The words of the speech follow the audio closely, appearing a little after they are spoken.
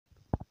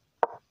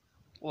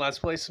Let's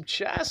play some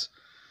chess.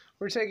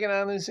 We're taking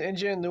on this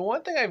engine. The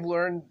one thing I've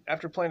learned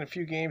after playing a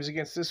few games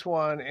against this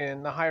one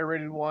and the higher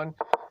rated one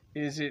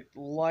is it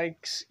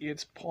likes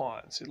its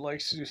pawns. It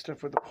likes to do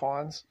stuff with the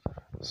pawns.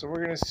 So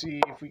we're going to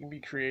see if we can be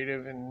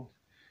creative and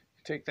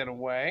take that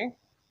away.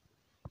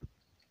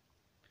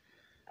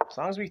 As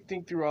long as we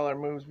think through all our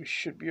moves, we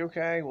should be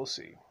okay. We'll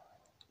see.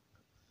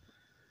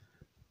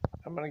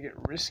 I'm going to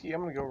get risky.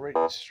 I'm going to go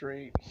right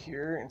straight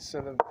here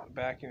instead of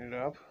backing it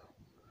up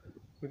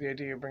with the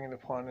idea of bringing the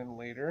pawn in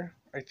later.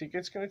 I think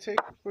it's going to take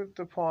with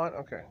the pawn.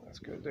 Okay, that's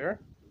good there.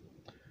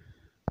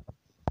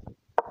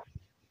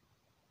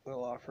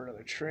 We'll offer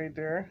another trade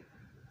there.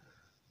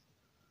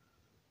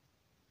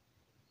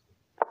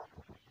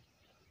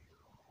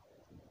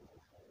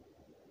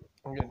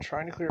 Again,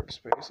 trying to clear up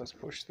space. Let's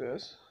push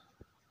this.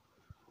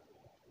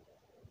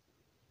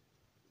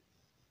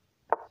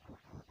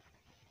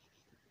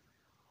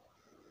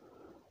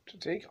 To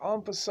take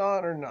en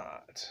passant or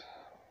not?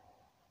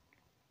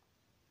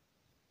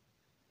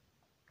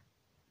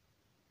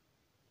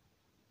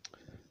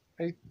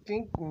 I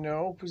think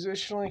no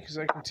positionally because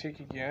I can take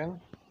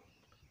again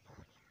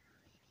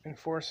and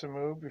force a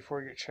move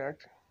before I get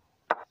checked.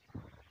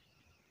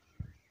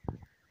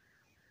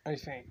 I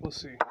think. We'll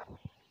see.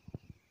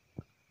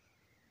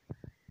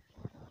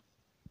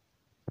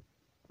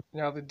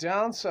 Now the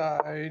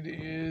downside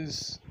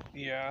is,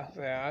 yeah,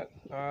 that.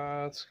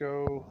 Let's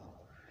go.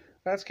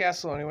 That's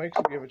castle anyway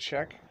because we have a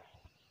check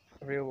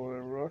available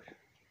to rook.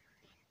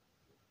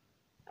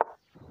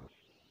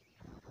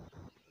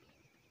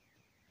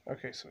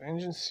 Okay, so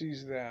engine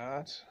sees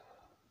that.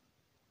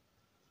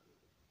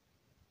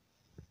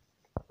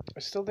 I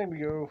still think we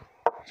go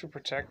to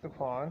protect the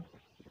pawn.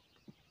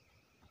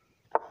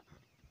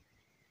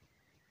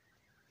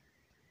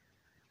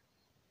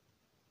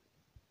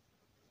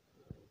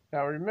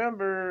 Now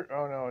remember,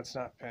 oh no, it's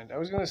not pinned. I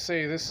was going to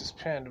say this is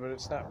pinned, but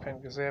it's not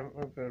pinned because they haven't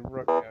moved the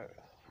rook yet.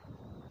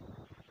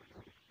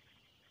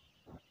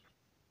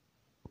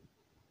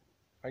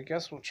 I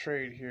guess we'll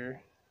trade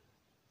here.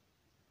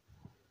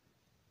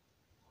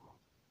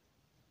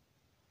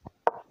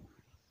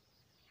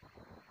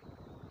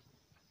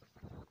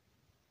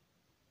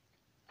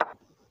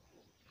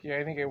 Yeah,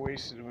 I think I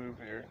wasted a move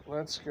there.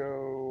 Let's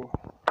go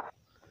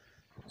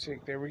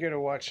take there. We got to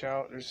watch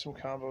out. There's some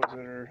combos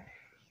that are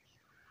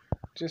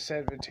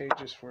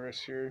disadvantageous for us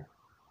here.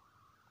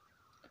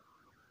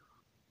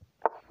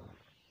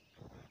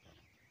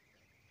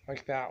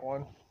 Like that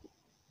one.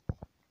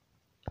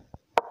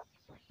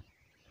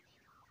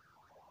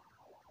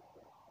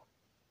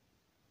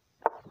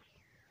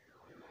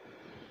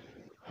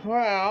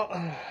 Well,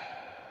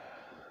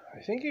 I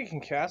think you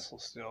can castle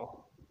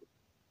still.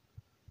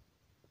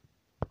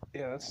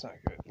 Yeah, that's not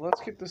good.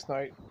 Let's get this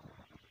knight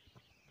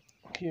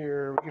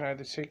here. We can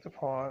either take the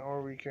pawn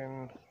or we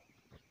can...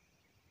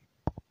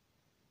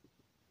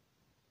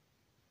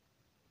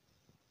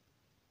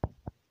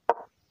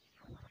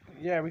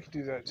 Yeah, we could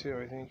do that too,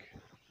 I think.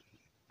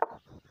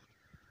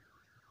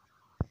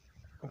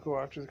 We'll go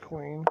after the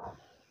queen.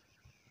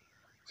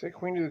 Is that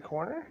queen to the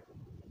corner?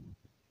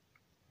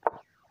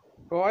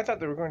 Oh, I thought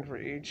they were going for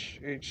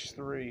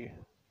h3.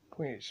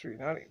 Queen h3,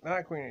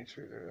 not queen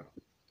h3 there.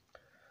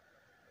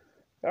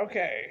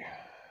 Okay.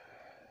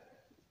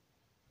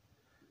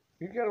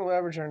 We've got to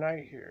leverage our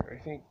knight here.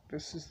 I think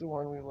this is the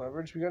one we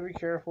leverage. We got to be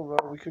careful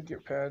though. We could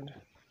get pinned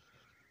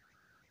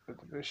with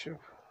the bishop.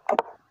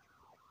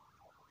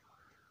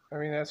 I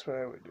mean, that's what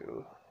I would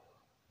do.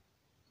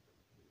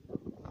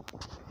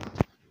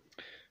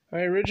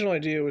 My original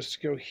idea was to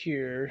go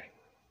here.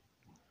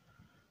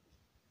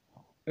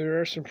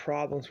 There are some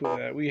problems with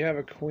that. We have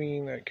a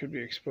queen that could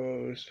be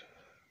exposed.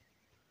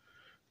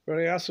 But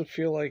I also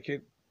feel like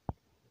it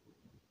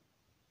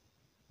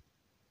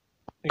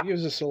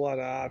gives us a lot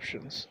of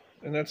options.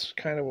 And that's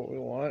kind of what we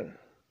want.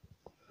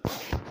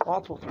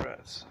 Multiple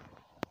threats.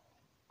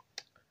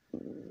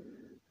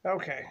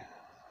 Okay.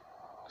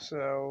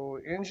 So,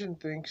 engine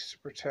thinks to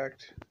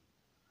protect.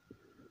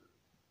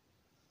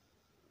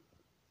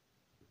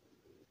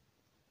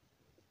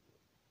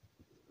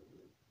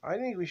 I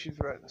think we should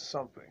threaten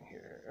something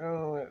here.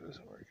 Oh, that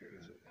doesn't work here,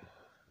 does it?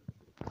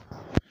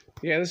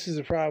 Yeah, this is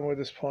the problem with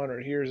this pawn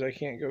right here is I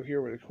can't go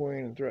here with a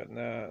queen and threaten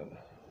that.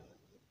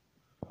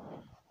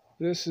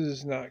 This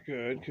is not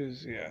good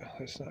because, yeah,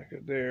 that's not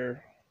good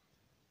there.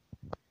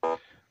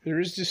 There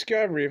is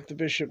discovery if the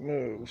bishop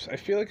moves. I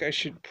feel like I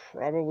should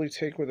probably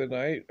take with a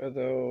knight,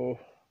 although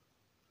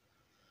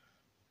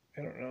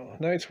I don't know.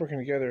 Knights working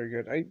together are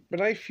good.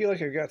 But I feel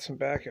like I've got some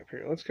backup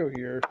here. Let's go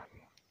here.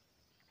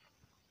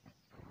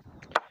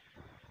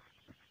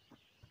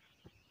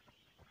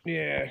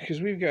 Yeah,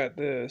 because we've got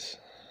this.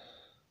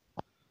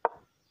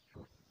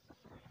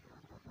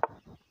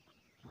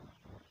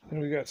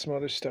 And we got some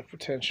other stuff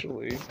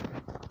potentially.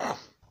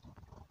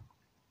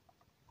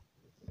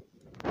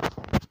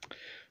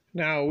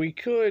 Now, we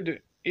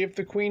could, if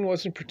the queen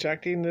wasn't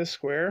protecting this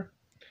square,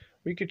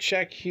 we could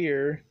check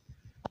here,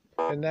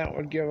 and that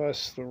would give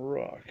us the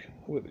rook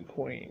with the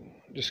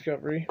queen.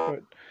 Discovery,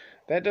 but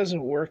That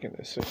doesn't work in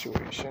this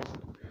situation.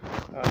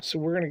 So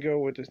we're going to go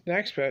with this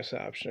next best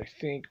option, I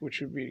think,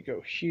 which would be to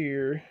go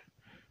here.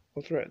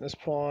 We'll threaten this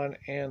pawn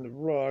and the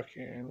rook,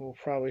 and we'll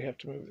probably have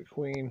to move the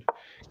queen.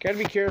 Got to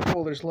be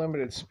careful, there's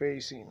limited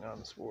spacing on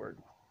this board.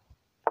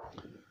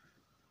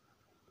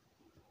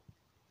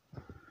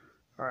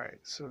 Alright,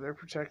 so they're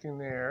protecting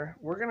there.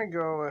 We're going to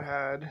go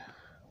ahead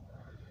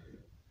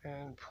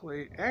and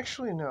play...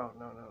 Actually, no,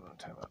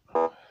 time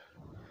out.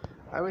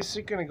 I was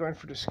going to go in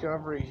for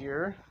discovery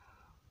here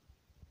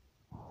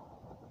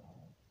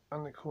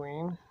on the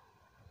queen.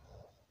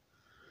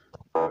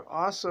 I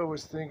also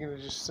was thinking of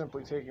just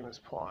simply taking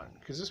this pawn,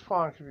 because this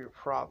pawn could be a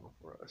problem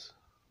for us.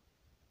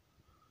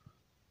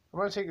 I'm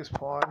going to take this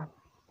pawn.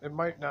 It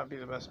might not be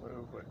the best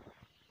move, but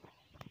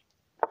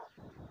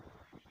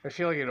I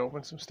feel like it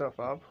opens some stuff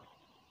up.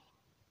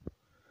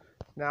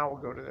 Now we'll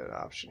go to that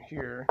option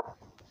here.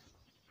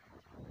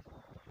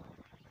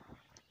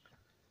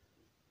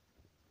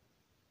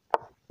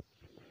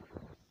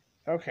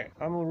 Okay,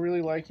 I'm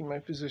really liking my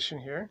position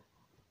here.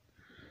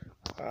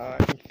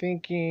 I'm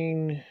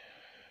thinking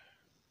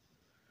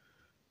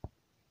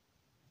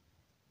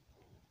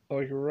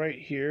like right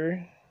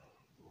here,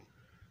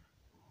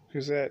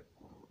 because that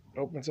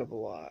opens up a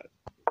lot.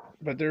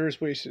 But there is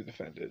ways to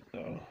defend it,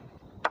 though.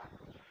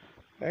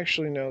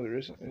 Actually, no, there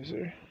isn't, is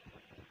there?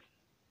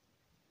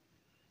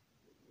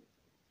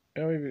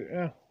 Oh,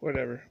 maybe,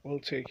 whatever. We'll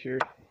take here.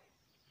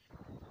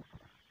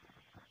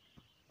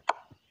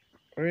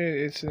 I mean,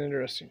 it's an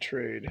interesting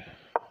trade.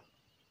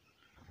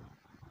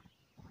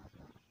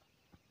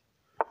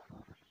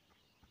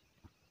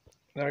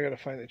 Now I gotta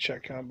find the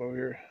check combo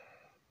here.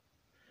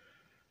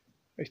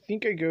 I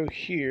think I go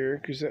here,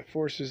 because that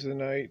forces the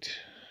knight.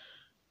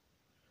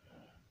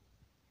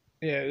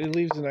 Yeah, it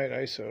leaves the knight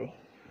ISO.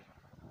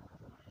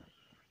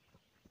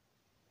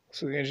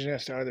 So the engine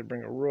has to either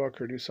bring a rook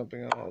or do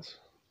something else.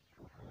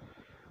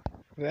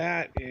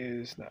 That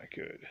is not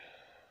good.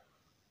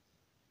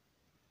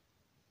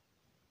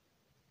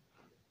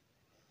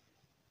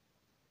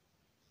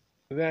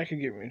 That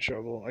could get me in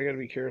trouble. I gotta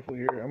be careful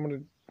here. I'm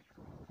gonna...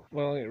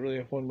 Well, I really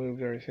have one move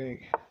there, I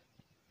think.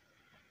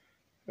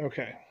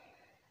 Okay.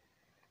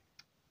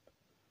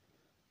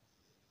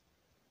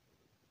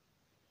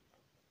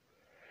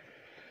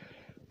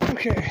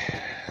 Okay.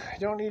 I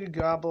don't need to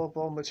gobble up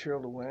all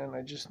material to win.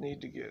 I just need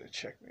to get a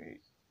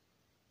checkmate.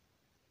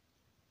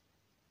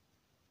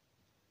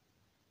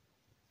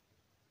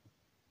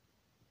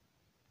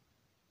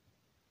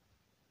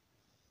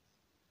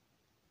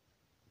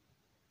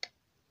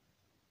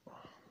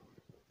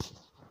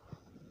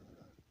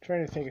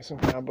 Trying to think of some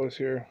combos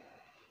here.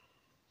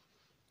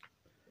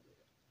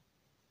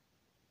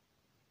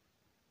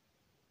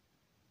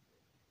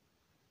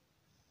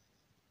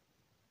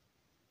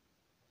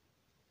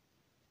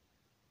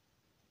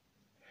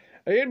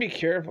 I gotta be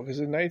careful because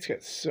the knight's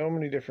got so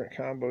many different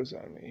combos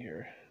on me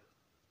here.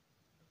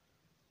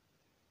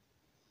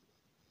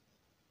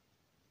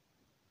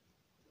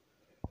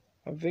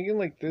 I'm thinking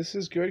like this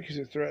is good because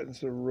it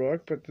threatens the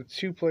rook, but the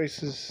two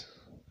places,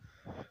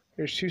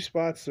 there's two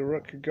spots the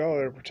rook could go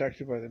that are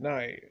protected by the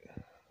knight.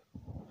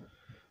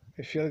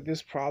 I feel like this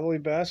is probably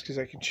best because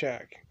I can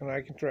check and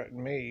I can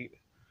threaten mate,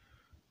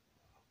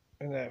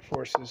 and that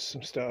forces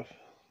some stuff.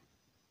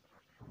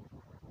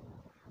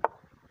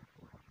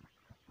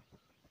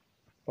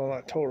 Well,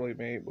 not totally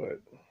mate,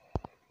 but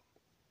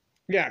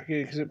yeah,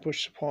 because it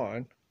pushed the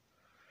pawn.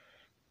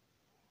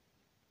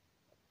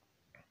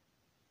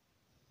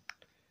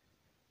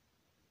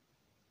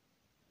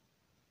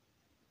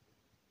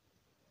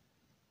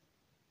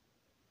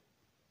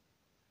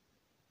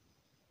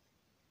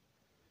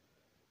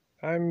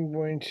 I'm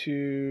going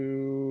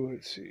to,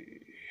 let's see.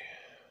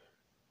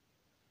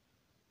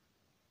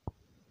 I'm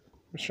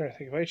just trying to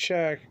think. If I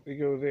check, they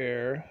go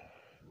there.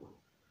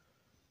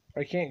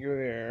 I can't go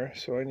there,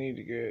 so I need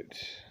to get...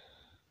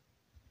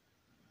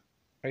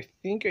 I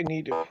think I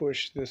need to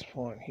push this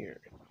pawn here.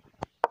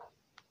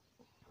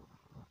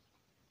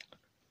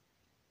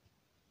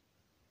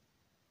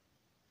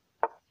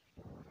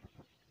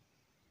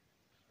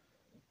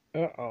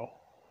 Uh-oh.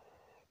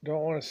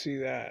 Don't want to see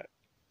that.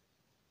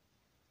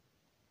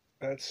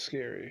 That's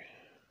scary.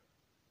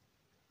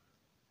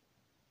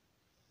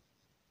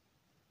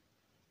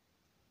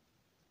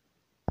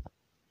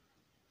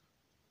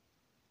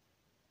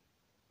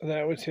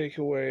 That would take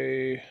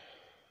away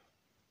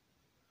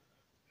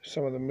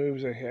some of the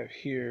moves I have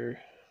here.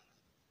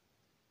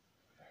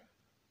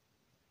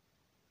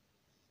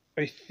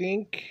 I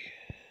think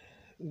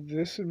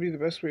this would be the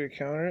best way to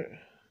counter it.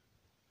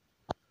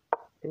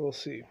 But we'll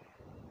see.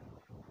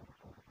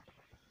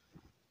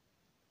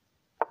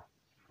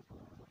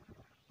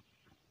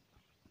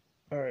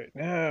 Alright,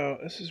 now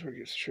this is where it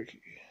gets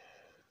tricky.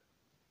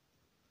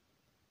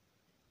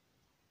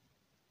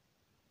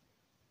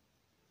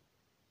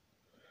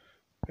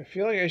 I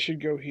feel like I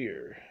should go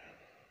here.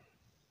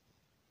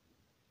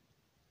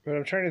 But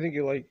I'm trying to think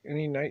of like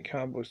any knight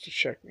combos to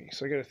check me,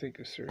 so I gotta think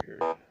this through here.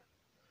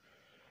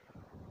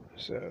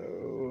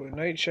 So,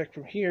 knight check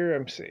from here,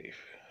 I'm safe.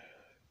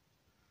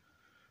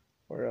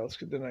 Where else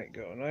could the knight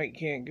go? Knight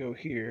can't go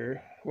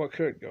here. Well,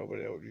 could go, but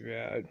that would be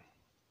bad.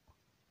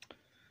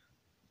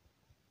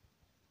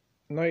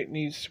 Knight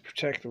needs to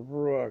protect the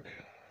rook.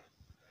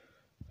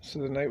 So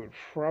the knight would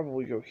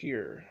probably go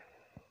here.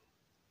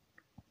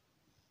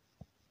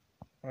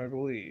 I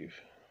believe.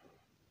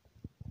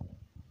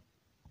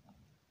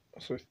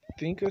 So I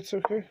think that's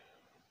okay.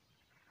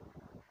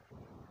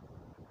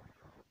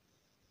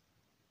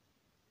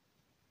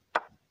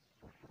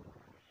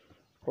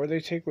 Or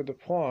they take with the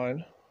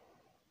pawn.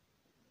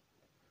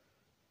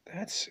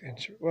 That's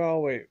interesting.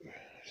 Well, wait.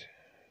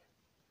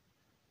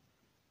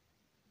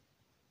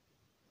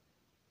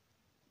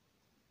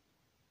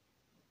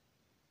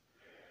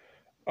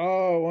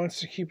 Oh, it wants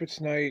to keep its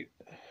knight.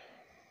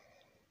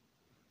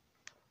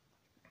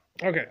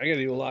 Okay, I gotta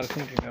do a lot of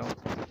thinking now.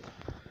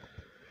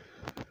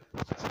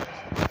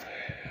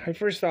 My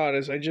first thought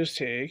is I just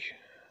take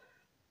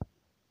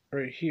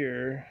right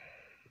here.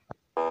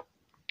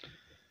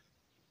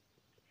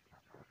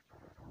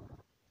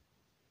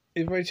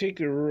 If I take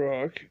the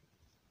rook,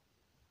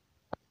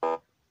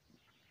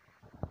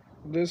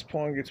 this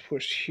pawn gets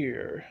pushed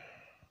here.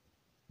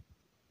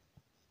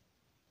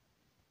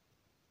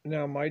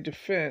 Now my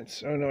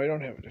defense. Oh no, I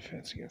don't have a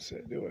defense against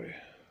that, do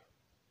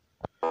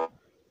I?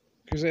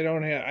 Because I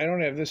don't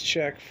have this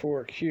check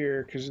fork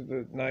here because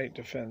the knight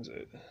defends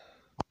it.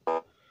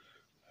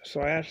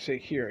 So I have to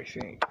take here, I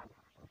think.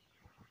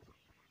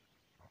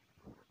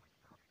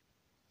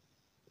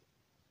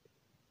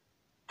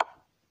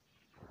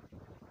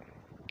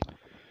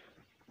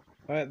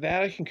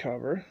 That I can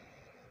cover.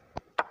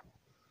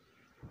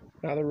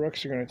 Now the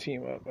rooks are going to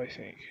team up, I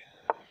think.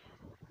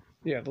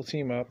 Yeah, they'll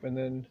team up, and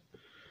then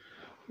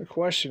the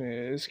question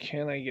is,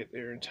 can I get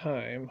there in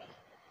time?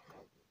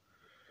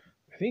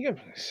 I think I'm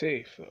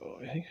safe, though.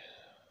 I think.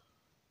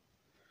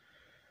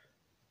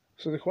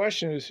 So the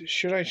question is,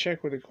 should I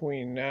check with the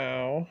queen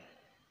now?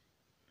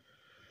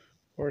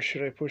 Or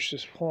should I push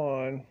this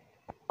pawn?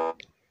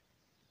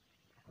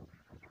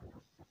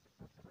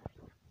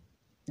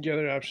 The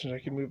other option is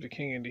I can move the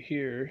king into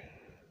here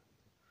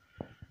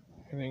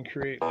and then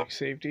create like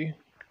safety.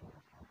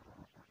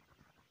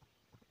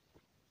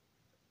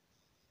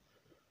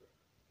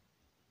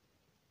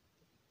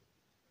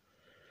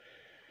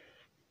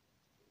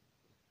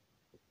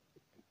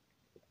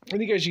 I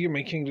think I should get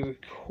my king to the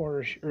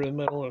corner or the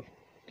middle of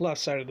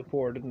left side of the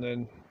board and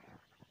then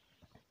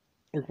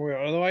work my way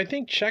out. Although I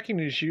think checking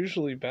is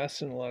usually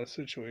best in a lot of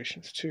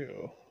situations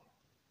too.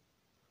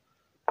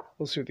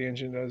 We'll see what the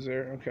engine does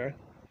there. Okay.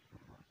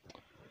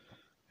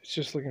 It's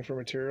just looking for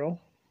material.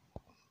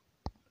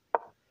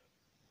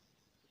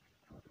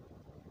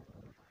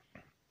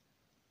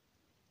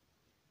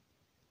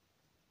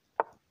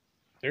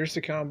 There's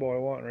the combo I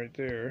want right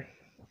there.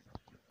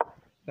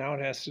 Now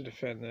it has to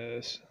defend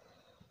this.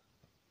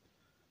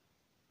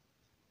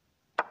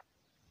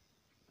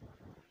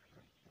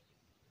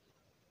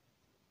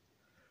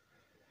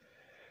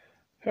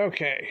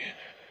 Okay.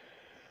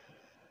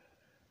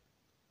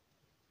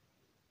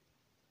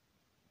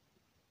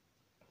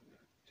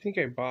 I think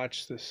I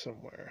botched this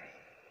somewhere.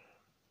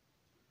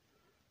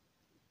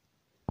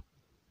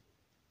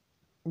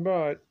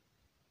 But,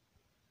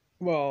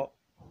 well,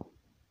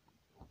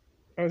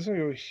 I was going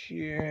to go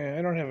here.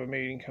 I don't have a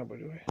mating combo,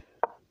 do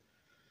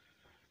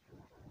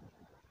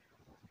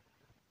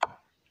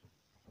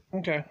I?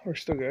 Okay, we're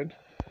still good.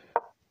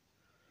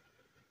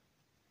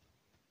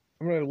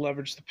 I'm going to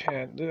leverage the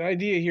pin. The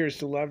idea here is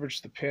to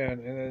leverage the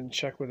pin and then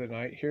check with a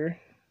knight here.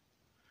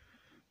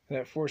 And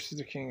that forces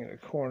the king in the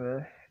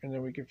corner. And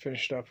then we can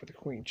finish it off with a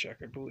queen check,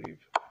 I believe.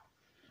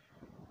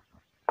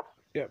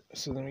 Yep,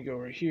 so then we go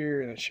right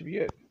here, and that should be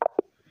it.